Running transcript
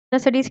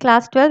Studies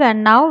class 12,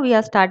 and now we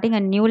are starting a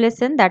new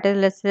lesson, that is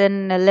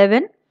lesson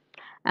 11,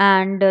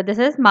 and this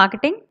is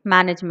marketing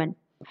management.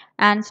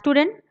 And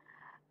student,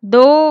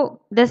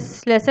 though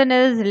this lesson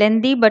is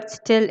lengthy, but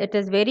still it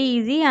is very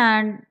easy,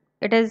 and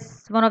it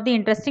is one of the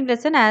interesting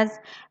lesson, as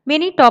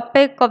many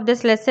topic of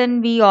this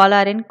lesson we all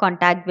are in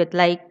contact with,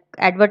 like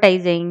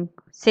advertising,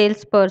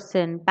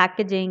 salesperson,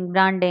 packaging,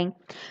 branding.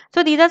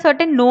 So these are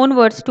certain known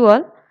words to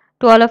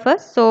all of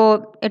us.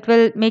 So it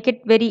will make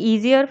it very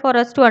easier for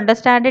us to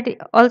understand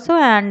it also.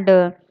 And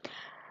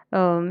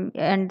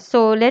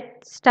so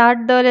let's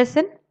start the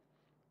lesson.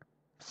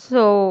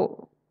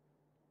 So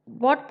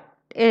what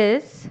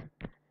is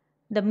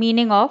the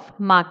meaning of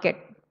market?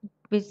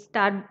 We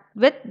start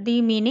with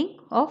the meaning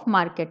of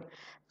market.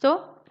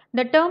 So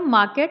the term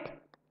market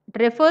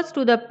refers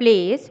to the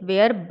place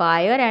where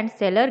buyer and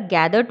seller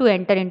gather to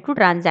enter into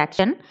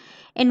transaction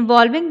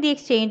involving the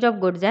exchange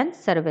of goods and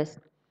service.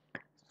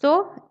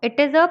 So it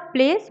is a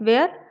place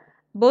where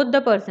both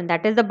the person,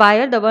 that is the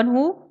buyer, the one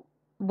who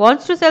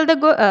wants to sell the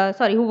good,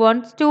 who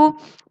wants to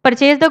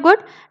purchase the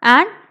good,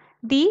 and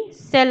the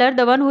seller,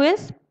 the one who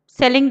is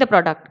selling the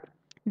product,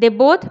 they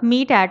both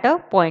meet at a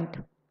point.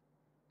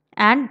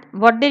 And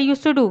what they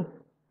used to do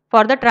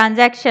for the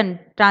transaction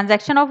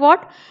of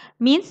what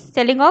means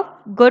selling of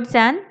goods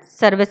and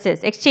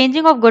services,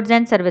 exchanging of goods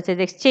and services,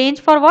 exchange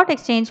for what,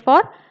 exchange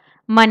for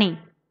money.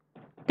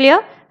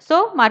 Clear?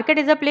 So market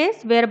is a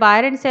place where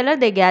buyer and seller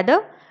they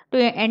gather to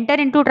enter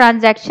into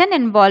transaction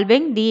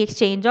involving the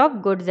exchange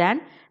of goods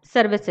and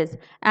services.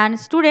 And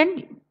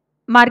student,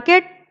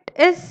 market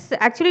is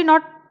actually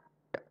not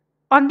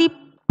on the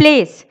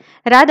place,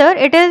 rather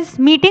it is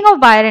meeting of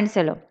buyer and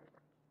seller.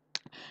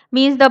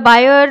 Means the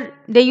buyer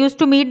they used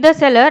to meet the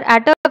seller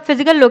at a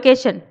physical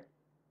location,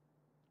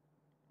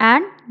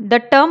 and the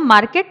term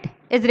market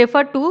is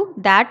referred to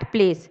that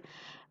place.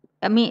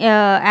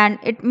 And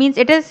it means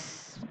it is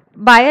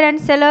buyer and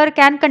seller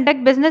can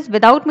conduct business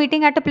without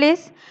meeting at a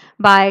place,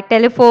 by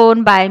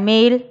telephone, by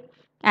mail,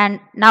 and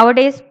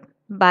nowadays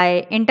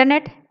by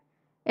internet,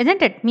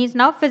 isn't it? Means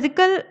now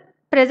physical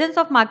presence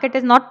of market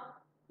is not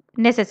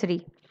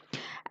necessary.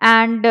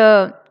 And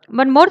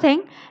one more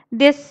thing,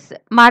 this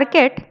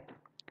market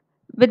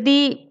with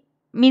the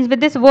means with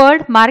this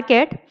word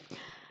market,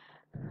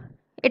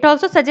 it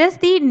also suggests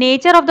the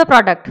nature of the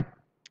product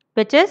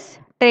which is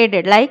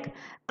traded, like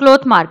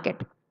cloth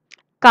market,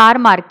 car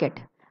market.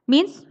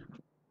 Means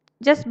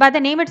just by the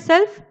name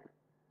itself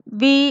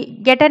we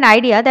get an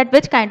idea that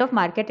which kind of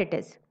market it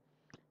is.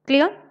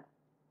 Clear?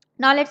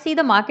 Now let's see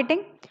the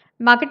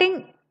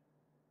marketing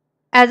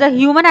as a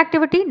human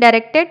activity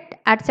directed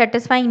at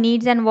satisfying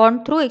needs and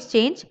want through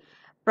exchange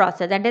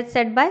process, and it's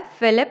said by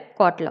Philip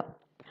Kotler.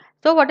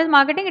 So what is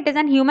marketing? It is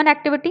an human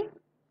activity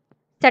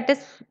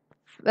satis-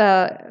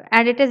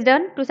 and it is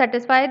done to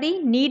satisfy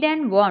the need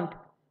and want.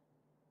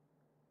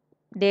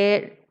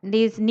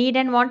 These need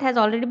and want has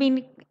already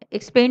been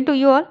explained to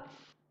you all,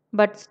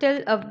 but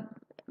still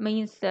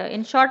means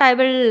in short I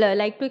will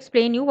like to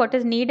explain you what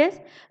is need is.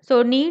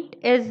 So need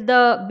is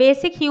the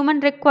basic human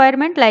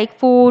requirement like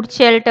food,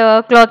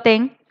 shelter,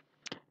 clothing,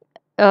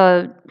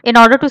 in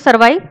order to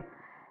survive.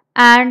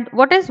 And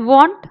what is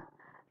want?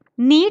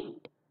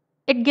 Need,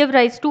 it give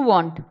rise to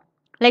want.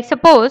 Like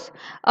suppose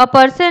a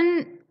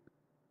person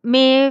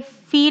may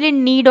feel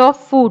in need of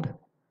food,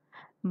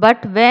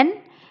 but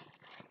when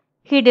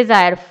he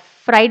desire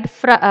fried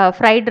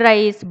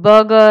rice,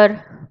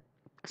 burger,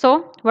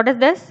 so what is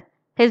this?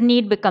 His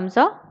need becomes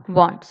a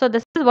want. So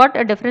this is what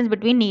a difference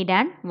between need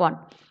and want.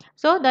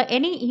 So the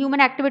any human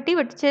activity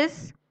which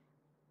is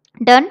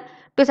done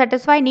to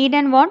satisfy need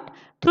and want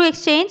through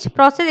exchange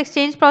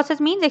process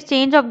means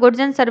exchange of goods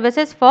and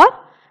services for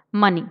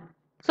money.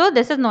 So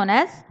this is known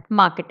as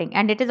marketing,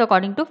 and it is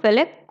according to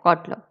Philip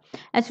Kotler.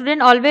 And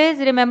student, always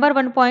remember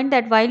one point,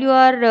 that while you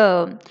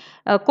are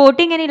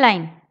quoting any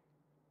line,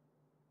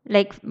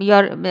 like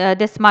your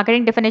this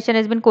marketing definition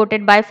has been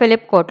quoted by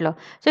Philip Kotler.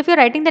 So if you're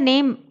writing the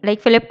name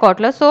like Philip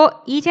Kotler,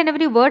 so each and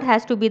every word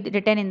has to be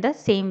written in the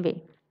same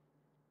way.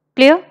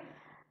 Clear?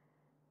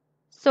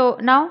 So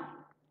now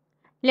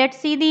let's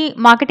see the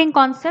marketing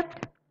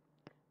concept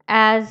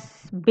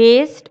as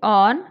based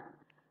on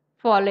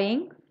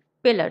following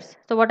pillars.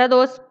 So what are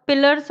those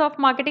pillars of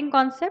marketing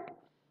concept?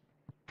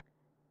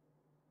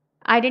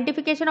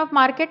 Identification of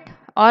market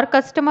or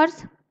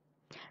customers.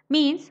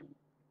 Means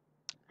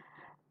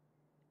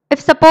if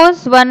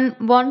suppose one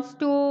wants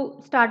to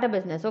start a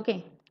business,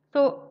 okay,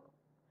 so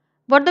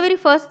what the very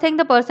first thing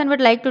the person would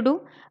like to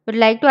do? Would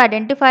like to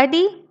identify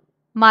the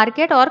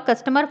market or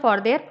customer for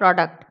their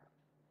product.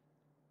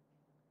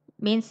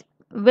 Means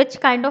which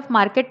kind of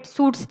market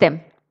suits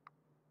them,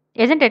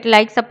 isn't it?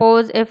 Like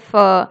suppose if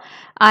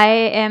I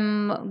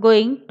am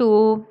going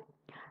to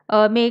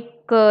make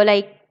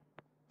like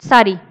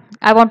sari,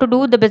 I want to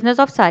do the business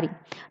of sari.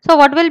 So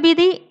what will be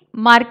the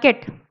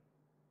market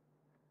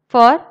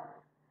for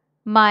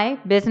my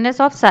business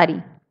of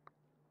sari?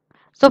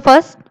 So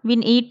first we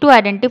need to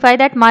identify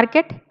that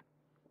market.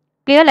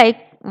 Clear? Like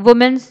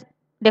women's,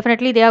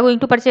 definitely they are going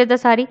to purchase the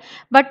sari,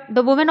 but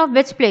the women of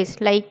which place?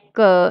 Like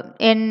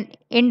in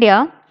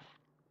India,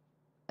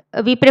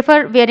 we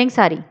prefer wearing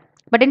sari,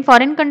 but in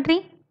foreign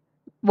country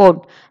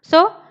won't.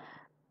 So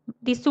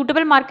the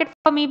suitable market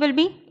for me will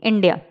be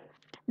India.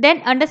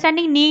 Then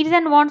understanding needs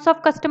and wants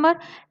of customer.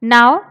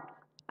 Now,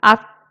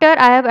 after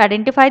I have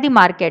identified the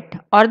market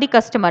or the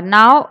customer,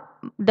 now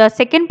the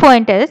second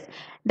point is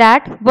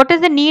that what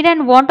is the need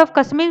and want of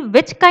customer,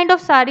 which kind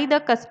of sari the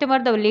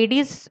customer, the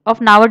ladies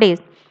of nowadays,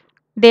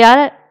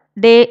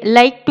 they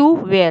like to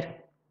wear.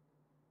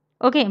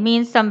 Okay,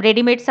 means some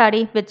ready-made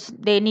sari which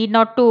they need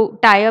not to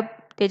tie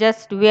up, they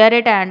just wear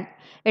it and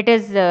it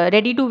is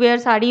ready to wear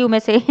sari, you may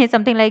say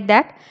something like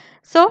that.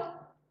 So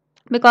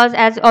because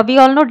as we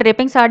all know,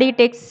 draping sari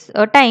takes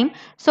time.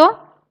 So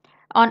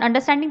on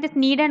understanding this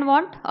need and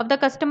want of the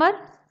customer,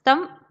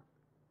 some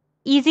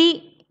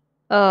easy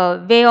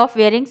way of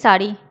wearing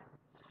sari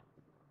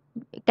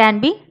can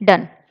be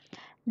done.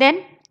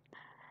 Then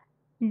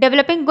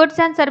developing goods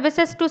and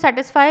services to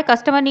satisfy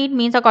customer need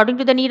means according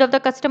to the need of the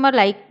customer,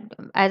 like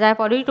as I have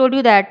already told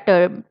you that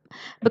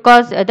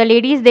because the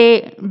ladies,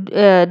 they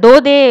though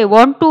they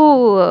want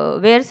to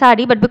wear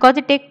sari, but because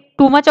it take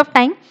too much of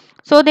time,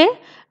 so they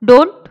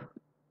don't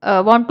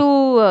want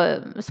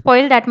to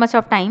spoil that much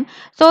of time.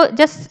 So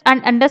just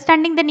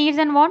understanding the needs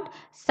and want,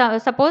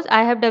 suppose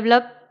I have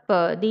developed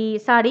the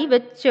sari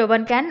which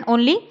one can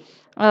only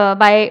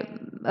by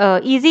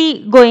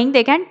easy going,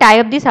 they can tie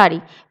up the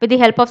sari with the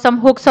help of some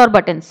hooks or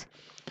buttons.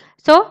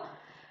 So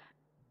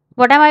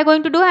what am I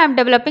going to do? I am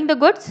developing the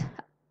goods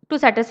to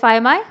satisfy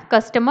my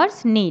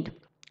customer's need.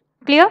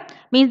 Clear?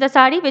 Means the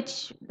sari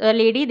which a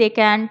lady, they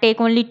can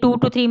take only 2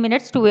 to 3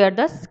 minutes to wear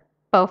the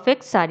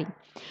perfect sari.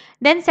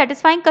 Then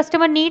satisfying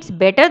customer needs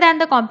better than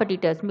the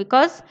competitors,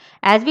 because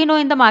as we know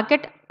in the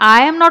market,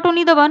 I am not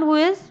only the one who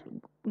is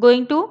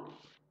going to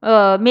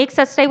make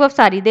such type of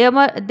sari. There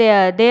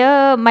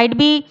might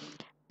be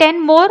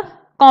 10 more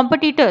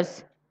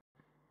competitors.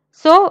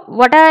 So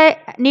what I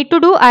need to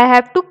do, I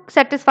have to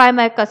satisfy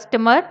my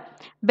customer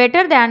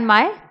better than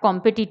my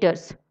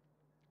competitors.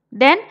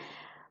 Then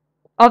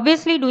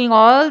obviously doing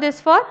all this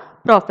for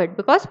profit,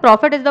 because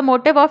profit is the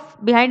motive of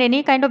behind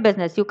any kind of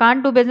business. You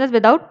can't do business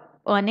without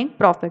earning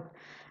profit.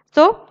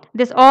 So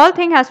this all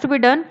thing has to be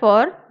done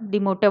for the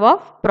motive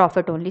of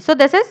profit only. So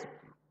this is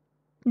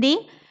the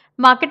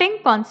marketing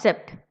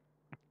concept.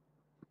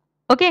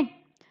 Okay.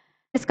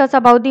 Discuss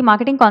about the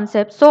marketing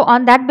concept. So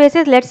on that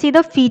basis, let's see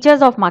the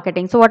features of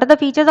marketing. So what are the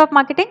features of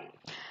marketing?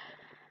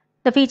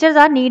 The features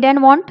are need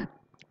and want,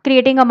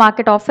 creating a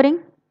market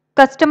offering,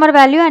 customer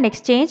value and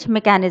exchange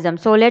mechanism.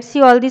 So let's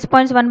see all these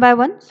points one by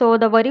one. So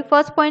the very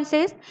first point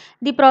says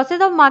the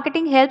process of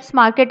marketing helps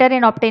marketer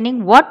in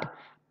obtaining what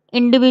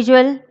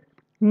individual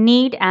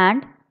need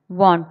and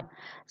want.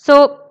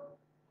 So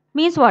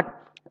means what?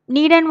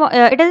 Need and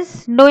it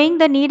is knowing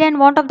the need and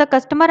want of the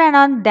customer, and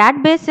on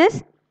that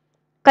basis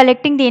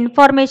collecting the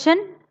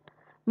information,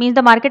 means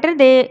the marketer,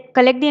 they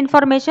collect the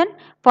information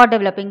for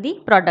developing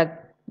the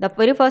product. The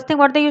very first thing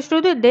what they used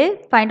to do,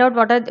 they find out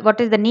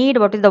what is the need,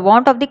 what is the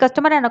want of the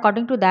customer, and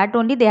according to that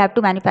only they have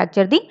to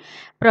manufacture the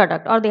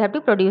product or they have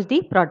to produce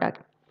the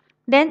product.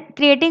 Then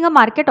creating a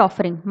market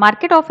offering.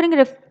 Market offering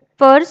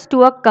refers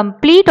to a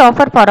complete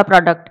offer for a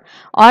product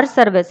or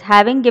service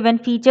having given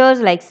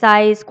features like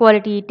size,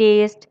 quality,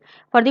 taste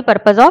for the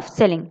purpose of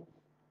selling.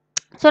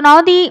 So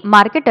now the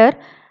marketer,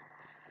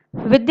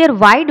 with their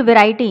wide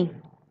variety,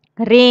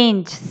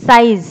 range,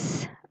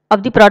 size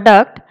of the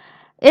product,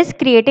 is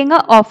creating a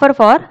offer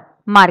for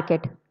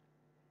market.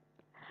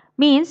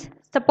 Means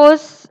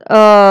suppose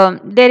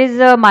there is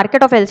a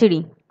market of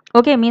LCD.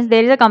 Okay, means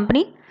there is a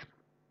company,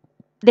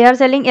 they are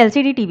selling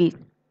LCD TVs,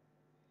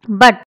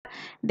 but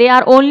they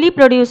are only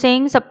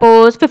producing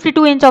suppose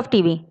 52-inch of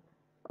TV.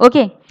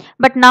 Okay,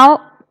 but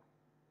now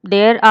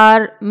there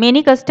are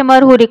many customer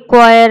who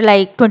require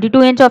like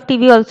 22-inch of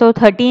TV also,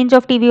 30-inch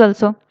of TV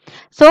also.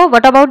 So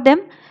what about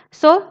them?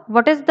 So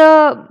what is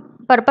the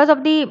purpose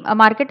of the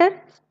marketer?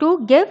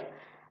 To give,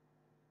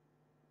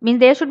 means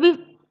there should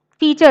be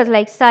features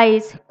like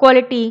size,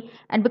 quality,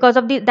 and because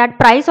of the that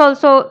price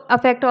also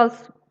affect,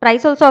 because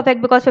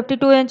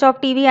 52-inch of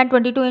TV and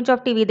 22-inch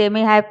of TV, they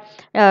may have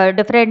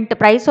different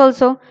price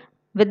also.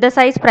 With the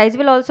size, price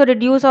will also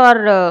reduce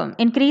or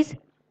increase,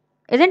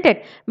 isn't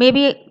it?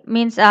 Maybe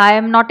means I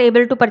am not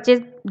able to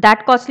purchase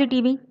that costly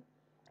TV,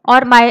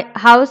 or my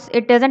house,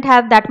 it doesn't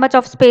have that much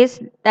of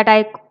space that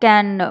I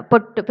can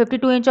put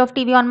 52-inch of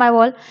TV on my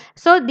wall.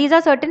 So these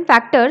are certain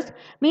factors.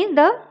 Means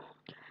the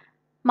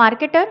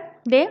marketer,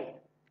 they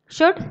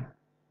should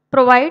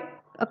provide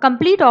a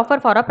complete offer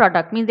for a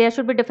product. Means there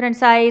should be different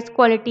size,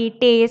 quality,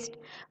 taste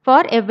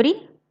for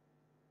every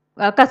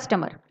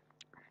customer.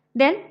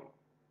 Then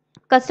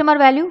customer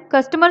value.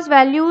 Customers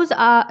values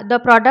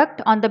the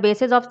product on the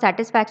basis of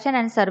satisfaction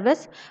and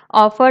service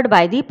offered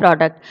by the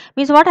product.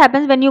 Means what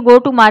happens when you go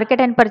to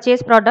market and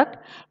purchase product,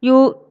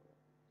 you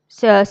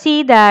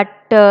see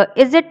that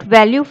is it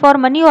value for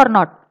money or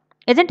not,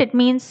 isn't it?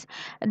 Means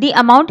the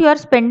amount you are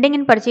spending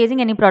in purchasing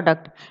any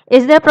product,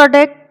 is the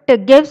product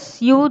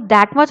gives you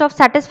that much of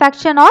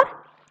satisfaction or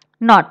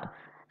not.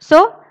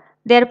 So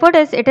therefore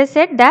it is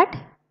said that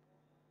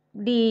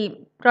the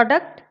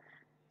product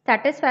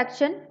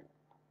satisfaction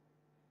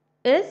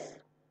is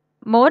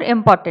more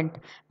important.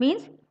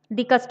 Means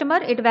the customer,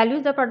 it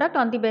values the product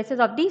on the basis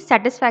of the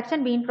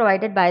satisfaction being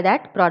provided by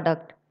that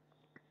product.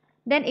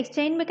 Then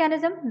exchange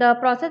mechanism, the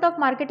process of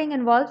marketing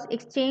involves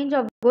exchange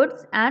of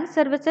goods and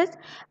services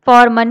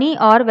for money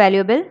or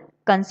valuable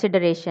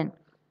consideration.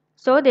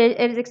 So there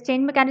is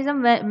exchange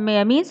mechanism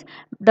means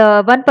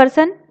the one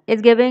person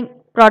is giving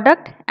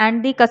product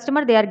and the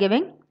customer, they are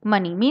giving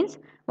money. Means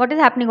what is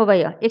happening over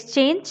here?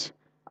 Exchange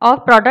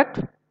of product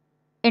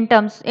in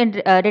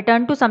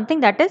return to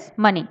something, that is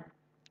money.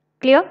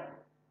 Clear?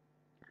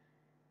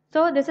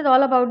 So this is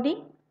all about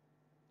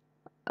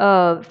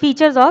the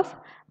features of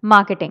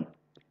marketing.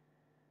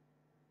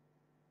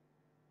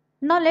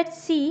 Now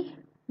let's see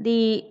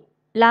the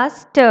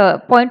last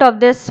point of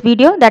this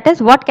video, that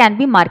is what can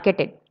be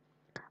marketed.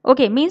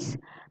 Okay, means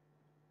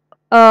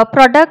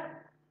product,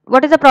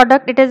 what is a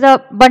product? It is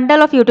a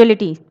bundle of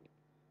utility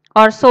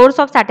or source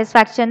of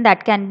satisfaction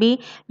that can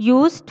be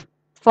used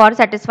for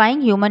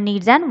satisfying human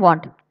needs and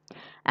want.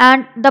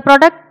 And the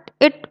product,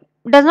 it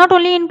does not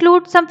only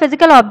include some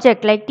physical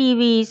object like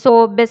TV,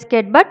 soap,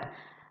 biscuit, but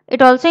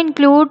it also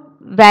include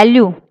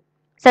value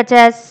such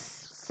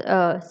as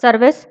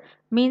service.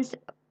 Means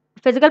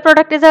physical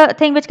product is a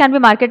thing which can be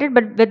marketed,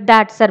 but with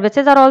that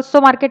services are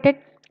also marketed.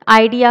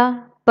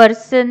 Idea,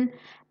 person,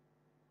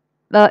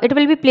 it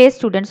will be place,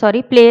 student,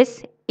 sorry,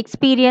 place,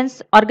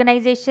 experience,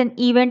 organization,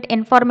 event,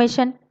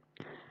 information,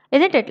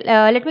 isn't it?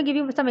 Let me give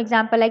you some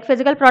example, like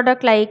physical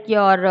product like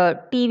your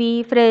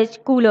TV,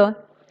 fridge, cooler.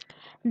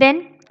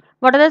 Then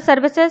what are the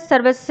services?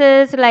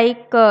 Services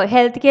like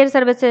healthcare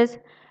services,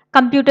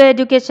 computer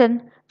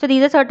education. So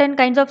these are certain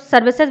kinds of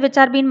services which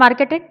are being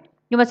marketed.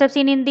 You must have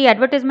seen in the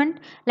advertisement,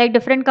 like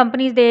different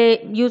companies,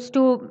 they used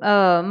to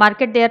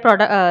market their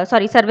product,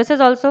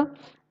 services also.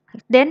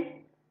 Then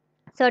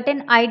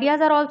certain ideas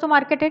are also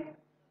marketed.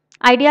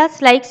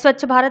 Ideas like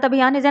Swachh Bharat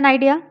Abhiyan is an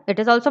idea. It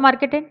is also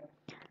marketed.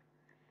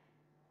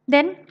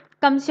 Then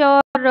comes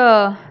your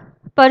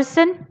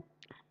person,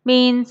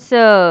 means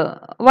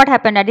what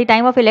happened at the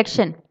time of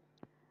election.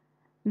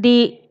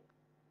 The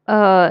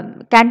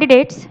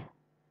candidates,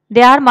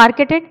 they are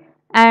marketed,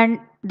 and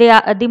they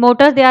are the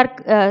voters,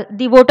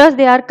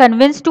 they are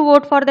convinced to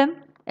vote for them,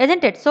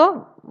 isn't it?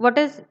 So what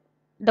is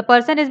the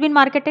person is being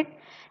marketed.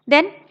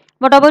 Then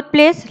what about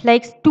place,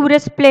 like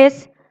tourist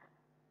place,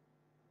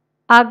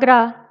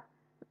 Agra,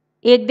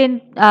 एक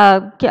दिन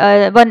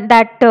one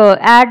that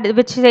ad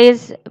which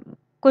says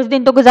कुछ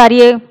दिन तो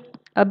गुजारिए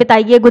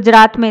बिताइए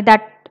गुजरात में,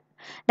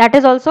 that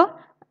is also,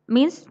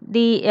 means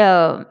the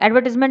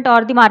advertisement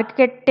or the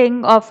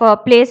marketing of a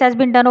place has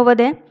been done over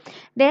there.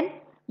 Then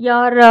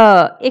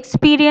your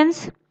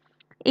experience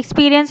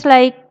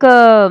like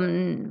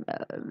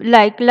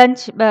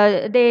lunch,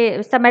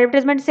 they some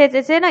advertisement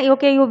says say na,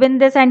 okay, you win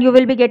this and you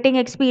will be getting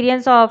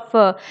experience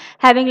of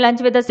having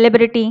lunch with a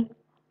celebrity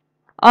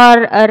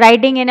or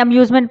riding in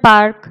amusement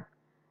park.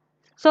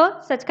 So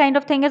such kind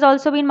of thing has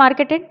also been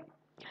marketed.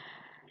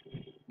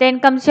 Then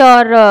comes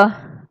your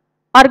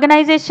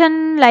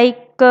organization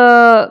like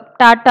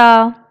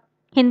Tata,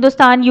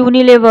 Hindustan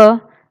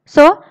Unilever.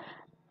 So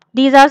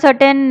these are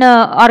certain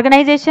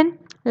organization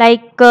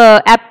like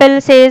Apple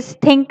says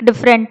think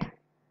different.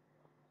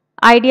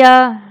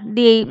 Idea,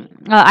 the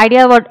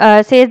idea what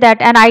says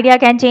that an idea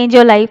can change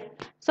your life.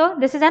 So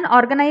this is an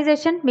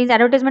organization, means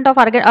advertisement of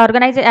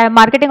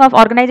marketing of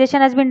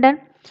organization has been done.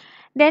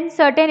 Then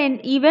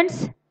certain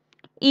events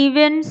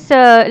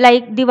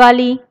like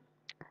Diwali,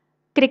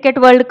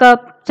 Cricket World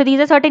Cup. So these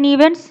are certain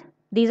events.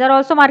 These are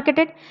also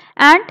marketed.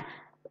 And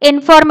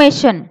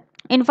information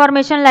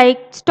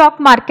like stock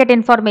market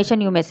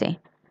information, you may say.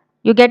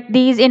 You get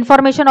these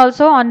information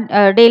also on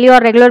daily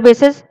or regular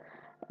basis.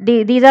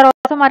 These are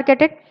also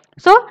marketed.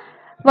 So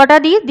what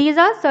are these? These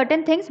are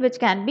certain things which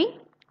can be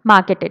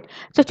marketed.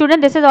 So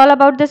student, this is all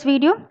about this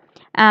video.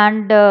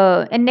 And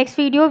in next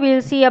video,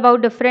 we'll see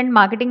about different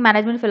marketing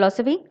management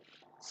philosophy.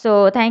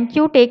 So thank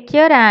you, take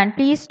care, and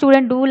please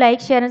student do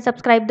like, share and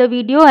subscribe the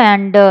video,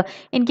 and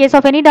in case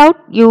of any doubt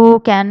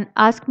you can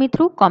ask me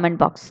through comment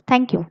box.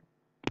 Thank you.